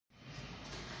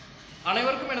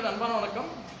அனைவருக்கும் எனது அன்பான வணக்கம்.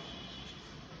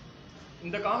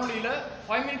 இந்த காணொளியில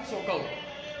 5 மினிட்ஸ் ஒர்க் அவுட்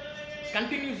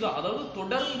கண்டினியூஸா, அதாவது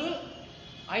தொடர்ந்து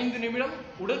 5 நிமிடம்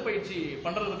உடற்பயிற்சி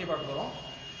பண்றதை பத்தி பார்க்க போறோம்.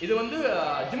 இது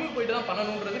ஜிம்முக்கு போயிட்டு தான்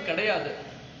பண்ணணும்ன்றது கிடையாது.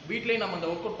 வீட்லயே நம்ம அந்த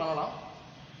ஒர்க் அவுட் பண்ணலாம்.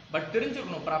 பட்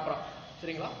தெரிஞ்சுக்கணும் ப்ராப்பரா.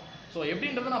 சரிங்களா? ஸோ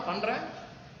எப்படின்றத நான் பண்றேன்,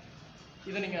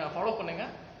 இதை நீங்க ஃபாலோ பண்ணுங்க.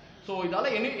 ஸோ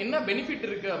இதால என்ன பெனிஃபிட்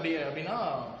இருக்கு அப்படின்னா,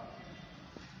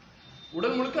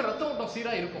 உடல் முழுக்க ரத்த ஓட்டம்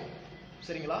சீரா இருக்கும்.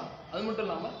 சரிங்களா? அது மட்டும்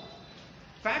இல்லாமல்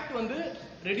ஃபேட்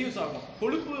ரெடியூஸ் ஆகும்,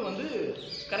 கொழுப்பு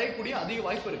கரையக்கூடிய அதிக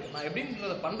வாய்ப்பு இருக்கு. நான்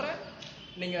எப்படின்றத பண்றேன்,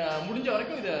 நீங்க முடிஞ்ச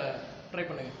வரைக்கும் இதை ட்ரை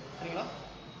பண்ணுங்க. சரிங்களா?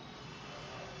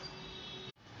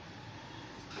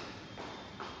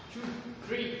 2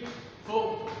 3 4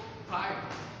 5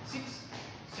 6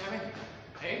 7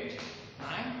 8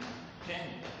 9 10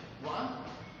 1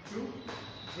 2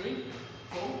 3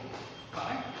 4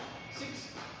 5 6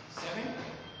 7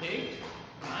 8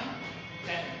 9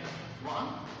 10 1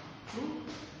 2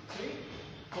 3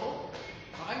 4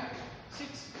 5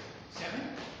 6 7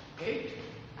 8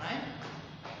 9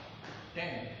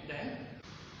 10. Then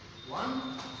 1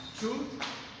 2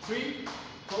 3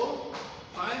 4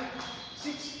 5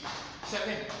 6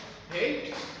 7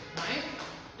 8 9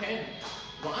 10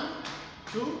 1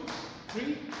 2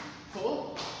 3 4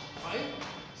 5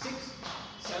 6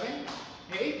 7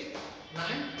 8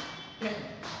 9 10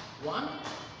 1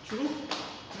 2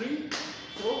 3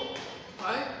 4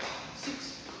 5 6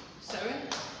 7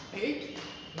 8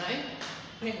 9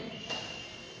 10.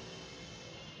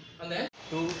 And then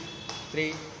 2 3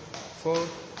 4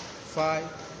 5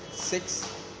 6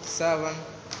 7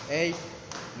 8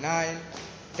 9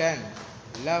 10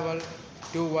 11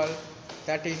 12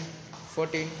 13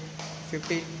 14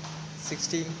 15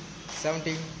 16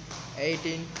 17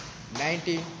 18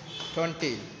 19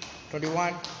 20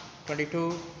 21 22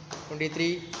 23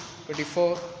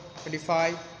 24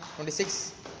 25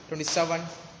 26 27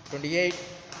 28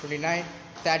 29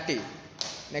 30.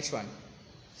 Next one.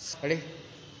 Ready?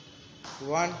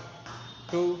 1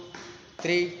 2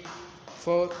 3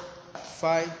 4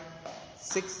 5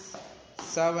 6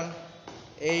 7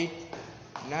 8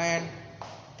 9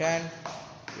 10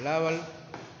 11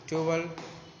 12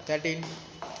 13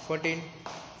 14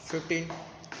 15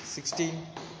 16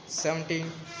 17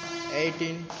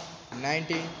 18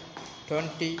 19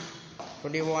 20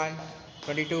 21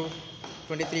 22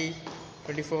 23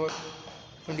 24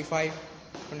 25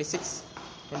 26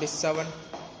 27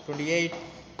 28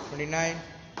 29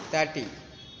 30.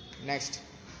 Next.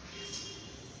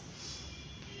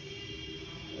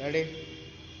 Ready?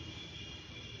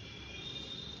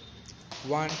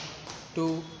 1 2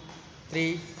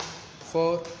 3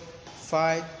 4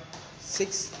 5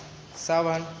 6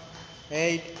 7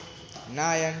 8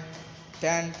 9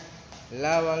 10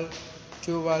 11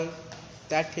 12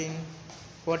 13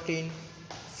 14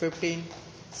 15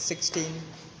 16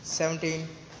 17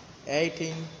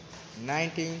 18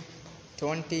 19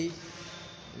 20.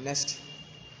 Next.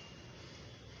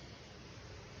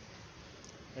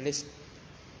 Ready?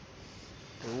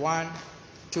 1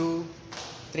 2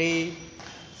 3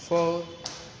 4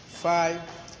 5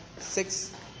 6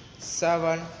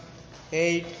 7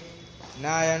 8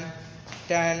 9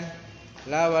 10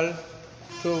 11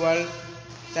 12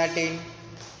 13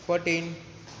 14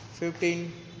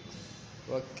 15.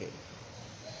 Okay.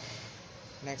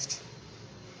 Next.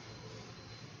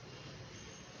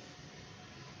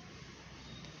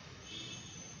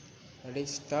 Ready?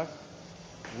 Start.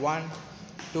 1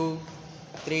 2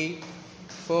 3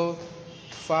 4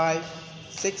 5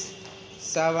 6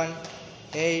 7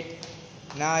 8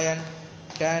 9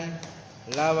 10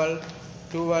 11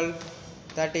 12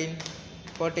 13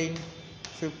 14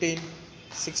 15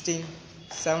 16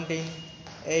 17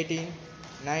 18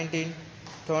 19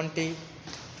 20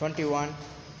 21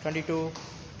 22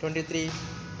 23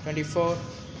 24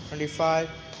 25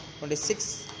 26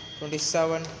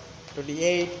 27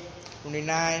 28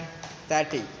 29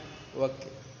 30.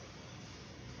 Okay.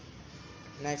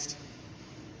 Next.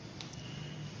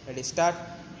 Ready? Start.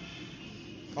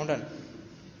 Count on.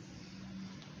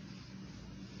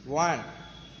 1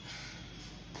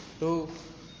 2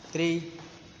 3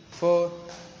 4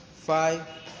 5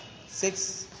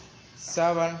 6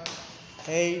 7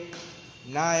 8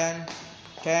 9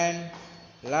 10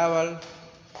 11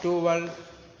 12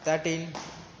 13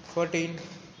 14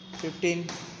 15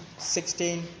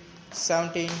 16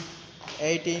 17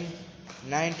 18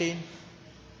 19.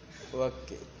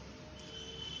 Okay.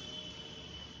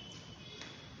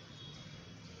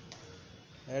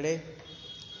 Ready?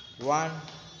 1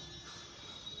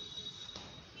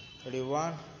 ready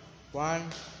 1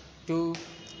 2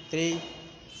 3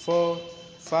 4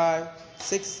 5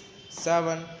 6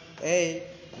 7, 8,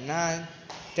 9,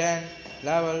 10,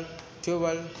 11,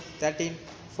 12, 13,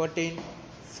 14,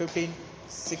 15,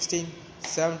 16,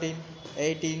 17,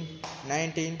 18,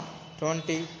 19,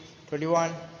 20,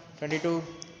 21, 22,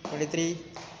 23,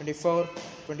 24,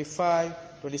 25,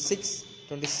 26,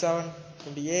 27,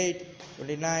 28,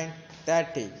 29,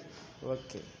 30.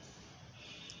 Okay.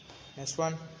 Next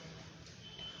one.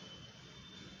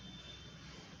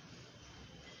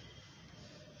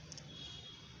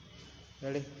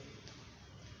 Ready?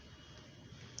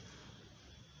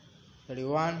 Ready?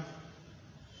 1,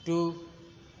 2,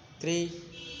 3,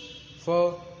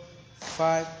 4,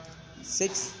 5,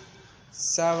 6,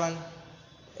 7,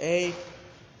 8,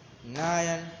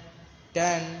 9,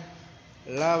 10,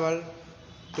 11,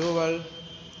 12,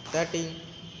 13,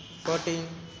 14,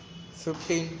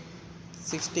 15,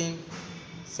 16,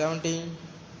 17,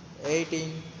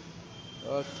 18.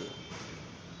 Okay.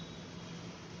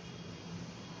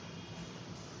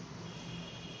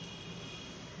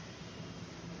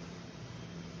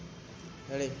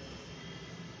 Ready?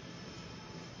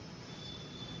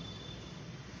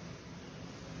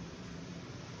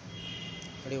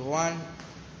 Ready? 1,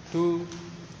 2,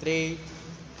 3,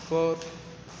 4,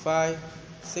 5,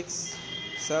 6,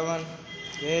 7,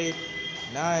 8,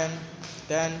 9,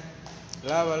 10,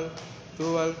 11,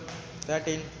 12,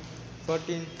 13,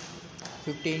 14,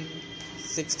 15,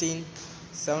 16,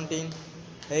 17,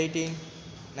 18,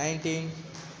 19,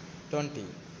 20.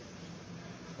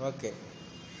 Okay.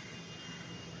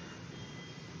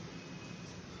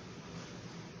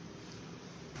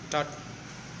 Start.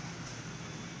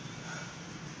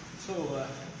 So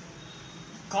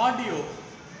cardio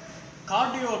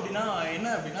அப்படின்னா என்ன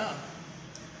அப்படின்னா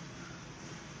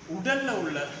உடல்ல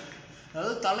உள்ள,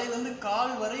 அதாவது தலையிலேருந்து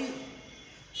கால் வரை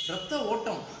இரத்த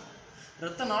ஓட்டம்,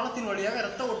 இரத்த நாளத்தின் வழியாக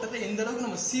இரத்த ஓட்டத்தை எந்த அளவுக்கு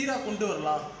நம்ம சீராக கொண்டு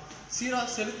வரலாம்,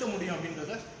 சீராக செலுத்த முடியும்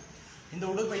அப்படின்றத இந்த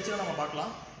உடற்பயிற்சியில் நம்ம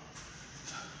பார்க்கலாம்.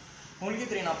 உங்களுக்கே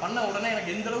தெரியும், நான் பண்ண உடனே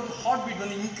எனக்கு எந்த அளவுக்கு ஹார்ட் பீட்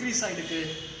வந்து இன்க்ரீஸ் ஆகிருக்கு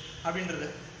அப்படின்றது.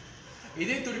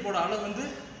 இதே துடிப்போட அளவு வந்து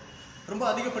ரொம்ப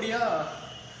அதிகப்படியாக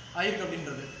ஆயிருக்கு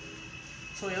அப்படின்றது.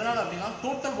 ஸோ எதனால் அப்படின்னா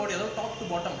டோட்டல் பாடி, அதாவது top to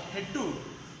bottom, head to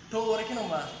to வரைக்கும்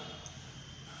நம்ம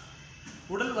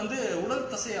உடல்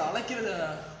தசையை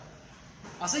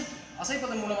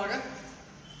அசைப்பதன் மூலமாக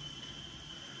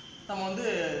நம்ம வந்து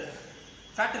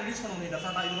ஃபேட்டை ரிடியூஸ் பண்ண முடியும்.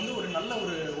 டெஃபினட்டாக இது வந்து ஒரு நல்ல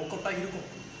ஒரு ஒர்க் அவுட்டாக இருக்கும்,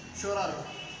 ஷுவராக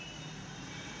இருக்கும்.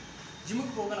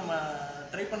 ஜிம்முக்கு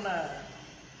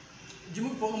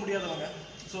போக முடியாதவங்க,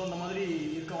 ஸோ இந்த மாதிரி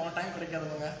இருக்கவங்க, டைம்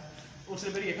கிடைக்காதவங்க, ஒரு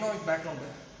சில பேர் எக்கனாமிக் பேக்ரவுண்டு,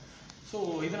 ஸோ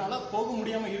இதனால் போக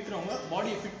முடியாமல் இருக்கிறவங்க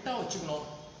பாடியை ஃபிட்டாக வச்சுக்கணும்,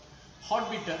 ஹார்ட்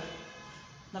பீட்டை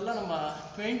நல்லா நம்ம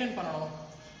மெயின்டைன் பண்ணணும்,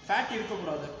 ஃபேட்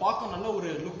இருக்கக்கூடாது, பார்க்க நல்ல ஒரு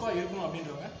லுக்காக இருக்கணும்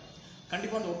அப்படின்றவங்க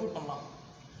கண்டிப்பாக அந்த ஒர்க் அவுட் பண்ணலாம்.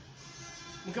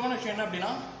 முக்கியமான விஷயம் என்ன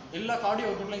அப்படின்னா, எல்லா கார்டியோ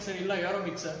ஒர்க் அவுட்லையும் சரி, எல்லா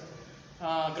ஏரோபிக்ஸு,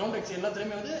 கிரவுண்ட் எக்ஸ்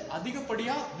எல்லாத்துலேயுமே வந்து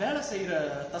அதிகப்படியாக வேலை செய்கிற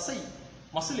தசை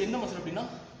மசில் எந்த மசில் அப்படின்னா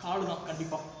கால் தான்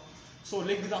கண்டிப்பாக. ஸோ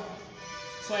லெக் தான்.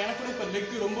 ஸோ எனக்கு கூட இப்போ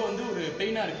லெக் ரொம்ப வந்து ஒரு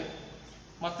பெயினாக இருக்குது.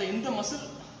 மற்ற எந்த மசில்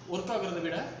ஒர்க் ஆகுறத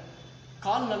விட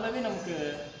கால் நல்லாவே நமக்கு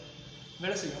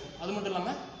வேலை செய்யும். அது மட்டும்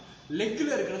இல்லாமல்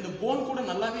லெக்கில் இருக்கிற இந்த போன் கூட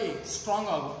நல்லாவே ஸ்ட்ராங்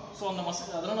ஆகும். ஸோ அந்த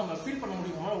மசில் அதெல்லாம் நம்ம ஃபீல் பண்ண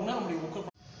முடியும், நம்மளால் உணர முடியும்.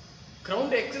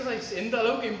 கிரவுண்ட் எக்ஸசைஸ் எந்த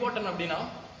அளவுக்கு இம்பார்ட்டன்ட் அப்படின்னா,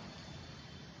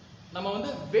 நம்ம வந்து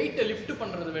வெயிட்டை லிஃப்ட்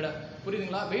பண்ணுறதை விட,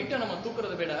 புரியுதுங்களா, வெயிட்டை நம்ம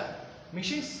தூக்குறதை விட,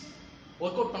 மிஷின்ஸ்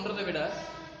ஒர்க் அவுட் பண்ணுறதை விட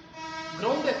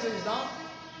கிரவுண்ட் எக்ஸசைஸ் தான்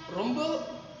ரொம்ப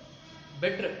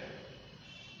பெட்ரு.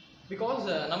 பிகாஸ்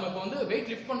நம்ம இப்போ வந்து வெயிட்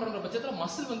லிஃப்ட் பண்ணுற பட்சத்தில்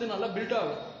மசில் வந்து நல்லா பில்ட்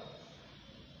ஆகும்.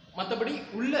 மற்றபடி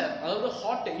உள்ள, அதாவது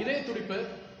ஹார்ட், இதய துடிப்பு,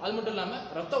 அது மட்டும் இல்லாமல்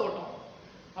ரத்த ஓட்டம்,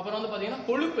 அப்புறம் வந்து பார்த்தீங்கன்னா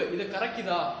கொழுப்பு, இதை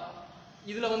கரைக்குதா,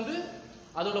 இதில் வந்து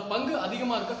அதோட பங்கு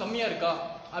அதிகமாக இருக்கா கம்மியாக இருக்கா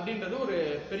அப்படின்றது ஒரு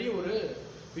பெரிய ஒரு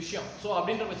விஷயம். ஸோ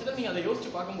அப்படின்ற பட்சத்தில் நீங்கள் அதை யோசிச்சு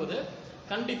பார்க்கும்போது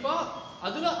கண்டிப்பாக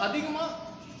அதில் அதிகமாக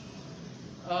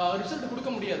ரிசல்ட் கொடுக்க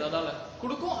முடியாது. அதால்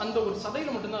கொடுக்கும் அந்த ஒரு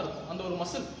சதையில் மட்டும்தான் இருக்கும், அந்த ஒரு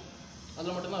மசில்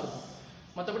அதில் மட்டும்தான் இருக்கும்.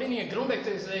 மற்றபடி நீங்கள் கிரவுண்ட்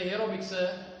எக்ஸசைஸு, ஏரோபிக்ஸு,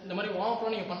 இந்த மாதிரி வார்ம்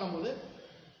அப்லாம் நீங்கள் பண்ணும்போது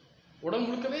உடம்பு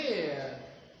முழுக்கவே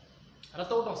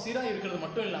ரத்த ஓட்டம் சீராக இருக்கிறது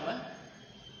மட்டும் இல்லாமல்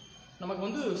நமக்கு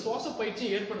வந்து சுவாச பயிற்சி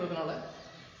ஏற்படுறதுனால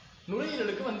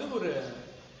நுரையீரலுக்கு வந்து ஒரு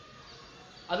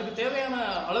அதுக்கு தேவையான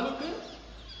அளவுக்கு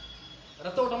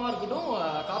ரத்த ஓட்டமாக இருக்கட்டும்,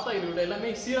 காத்தா இருக்கட்டும், எல்லாமே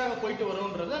சீராக போயிட்டு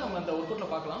வரும்ன்றதை நம்ம அந்த ஒர்க்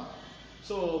அவுட்டில் பார்க்கலாம்.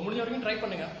 ஸோ முடிஞ்ச வரைக்கும் ட்ரை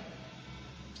பண்ணுங்க.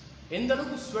 எந்த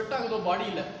அளவுக்கு ஸ்வெட் ஆகுதோ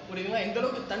பாடியில், புரியுதுங்களா, எந்த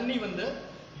அளவுக்கு தண்ணி வந்து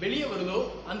வெளியே வருதோ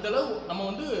அந்த அளவு நம்ம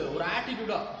வந்து ஒரு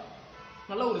ஆட்டிடியூடாக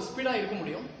நல்ல ஒரு ஸ்பீடாக இருக்க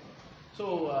முடியும். ஸோ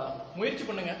முயற்சி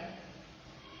பண்ணுங்க,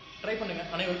 ட்ரை பண்ணுங்க.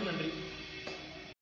 அனைவருக்கும் நன்றி.